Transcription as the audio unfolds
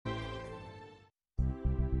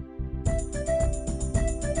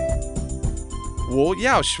我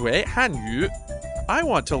要学汉语 I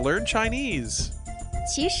want to learn Chinese.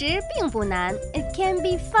 其实并不难 It can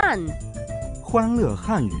be fun. 欢乐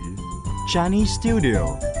汉语 Chinese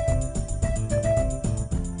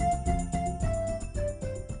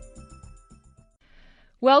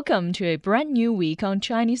Studio。Welcome to a brand new week on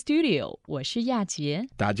Chinese Studio. 我是亚杰。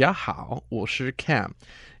大家好，我是 Cam.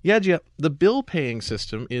 Yajia, the bill-paying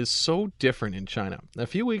system is so different in China. A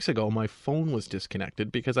few weeks ago, my phone was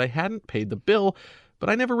disconnected because I hadn't paid the bill, but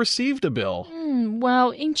I never received a bill. Well,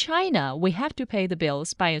 in China, we have to pay the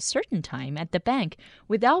bills by a certain time at the bank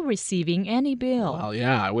without receiving any bill. Well,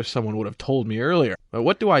 yeah, I wish someone would have told me earlier. But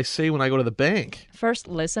what do I say when I go to the bank? First,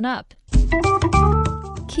 listen up.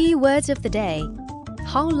 Key words of the day.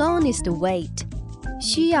 How long is the wait?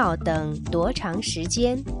 需要等多长时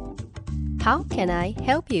间 How can I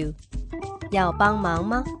help you? 要帮忙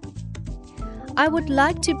吗 I would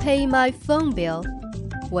like to pay my phone bill.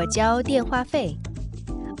 我交电话费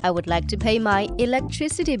I would like to pay my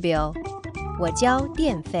electricity bill. 我交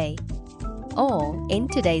电费 All in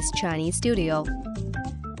today's Chinese studio.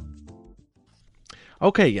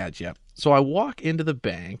 Okay, Yajia. So I walk into the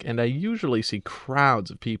bank and I usually see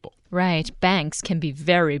crowds of people. Right, banks can be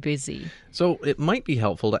very busy. So it might be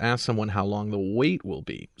helpful to ask someone how long the wait will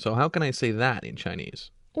be. So how can I say that in Chinese?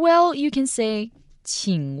 Well, you can say,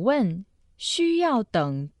 请问需要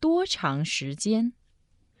等多长时间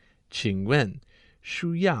请问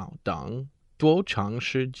需要等多长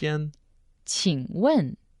时间请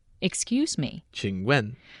问 Excuse me. 请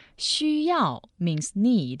问需要 means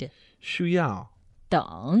need. 需要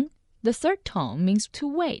等 The third tone means to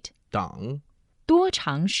wait. 等多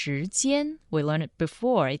长时间 We learned it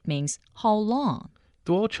before. It means how long.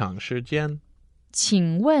 多长时间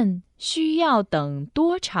请问需要等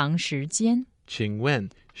多长时间请问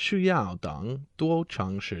需要等多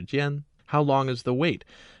长时间 How long is the wait?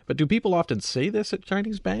 But do people often say this at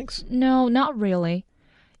Chinese banks? No, not really.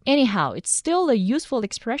 Anyhow, it's still a useful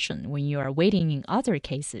expression when you are waiting in other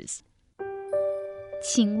cases.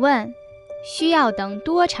 请问需要等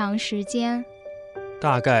多长时间？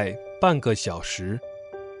大概半个小时。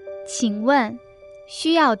请问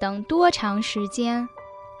需要等多长时间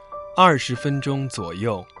20分钟左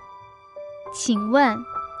右。请问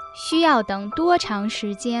需要等多长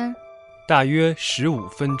时间大约15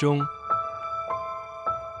分钟。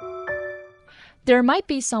There might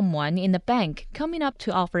be someone in the bank coming up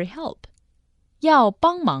to offer help. 要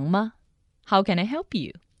帮忙吗 How can I help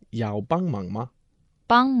you? 要帮忙吗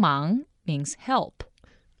帮忙 means help.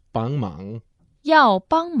 帮忙要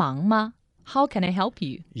帮忙吗 How can I help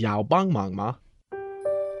you? 要帮忙吗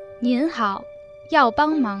您好，要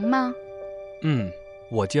帮忙吗？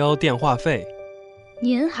我交电话费。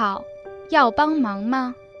您好，要帮忙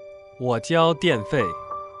吗？我交电费。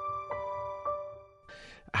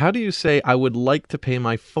How do you say I would like to pay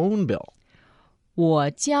my phone bill? 我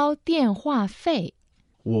交电话费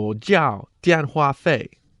我交电话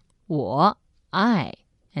费我 I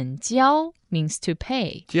and 交 means to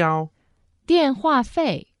pay. 交电话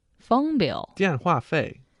费 phone bill. 电话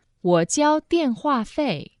费我交电话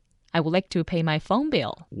费 I would like to pay my phone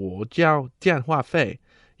bill. 我交电话费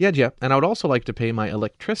Yeah, and I would also like to pay my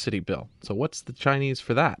electricity bill. So what's the Chinese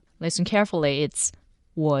for that? Listen carefully. It's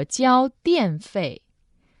我交电费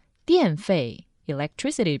电费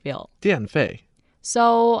electricity bill. 电费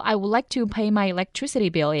So I would like to pay my electricity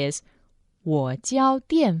bill is 我交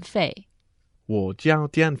电费我交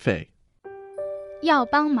电费要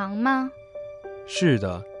帮忙吗？是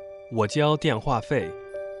的，我交电话费。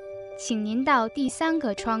请您到第3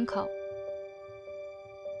个窗口。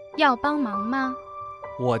要帮忙吗？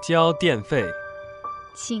我交电费。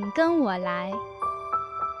请跟我来。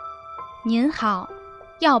您好，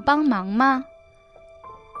要帮忙吗？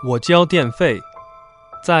我交电费。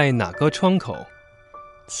在哪个窗口？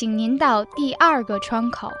请您到第2个窗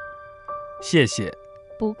口。谢谢。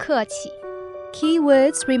不客气。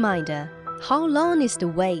Keywords reminder. How long is the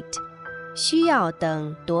wait? 需要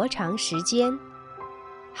等多长时间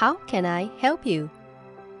How can I help you?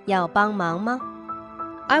 要帮忙吗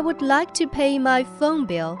I would like to pay my phone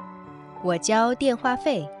bill. 我交电话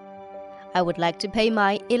费 I would like to pay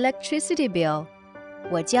my electricity bill.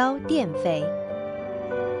 我交电费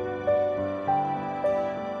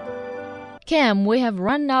Cam, we have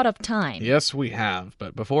run out of time. Yes, we have.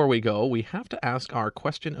 But before we go, we have to ask our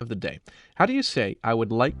question of the day. How do you say, I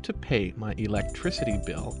would like to pay my electricity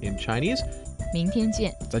bill in Chinese? 明天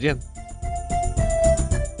见。再见。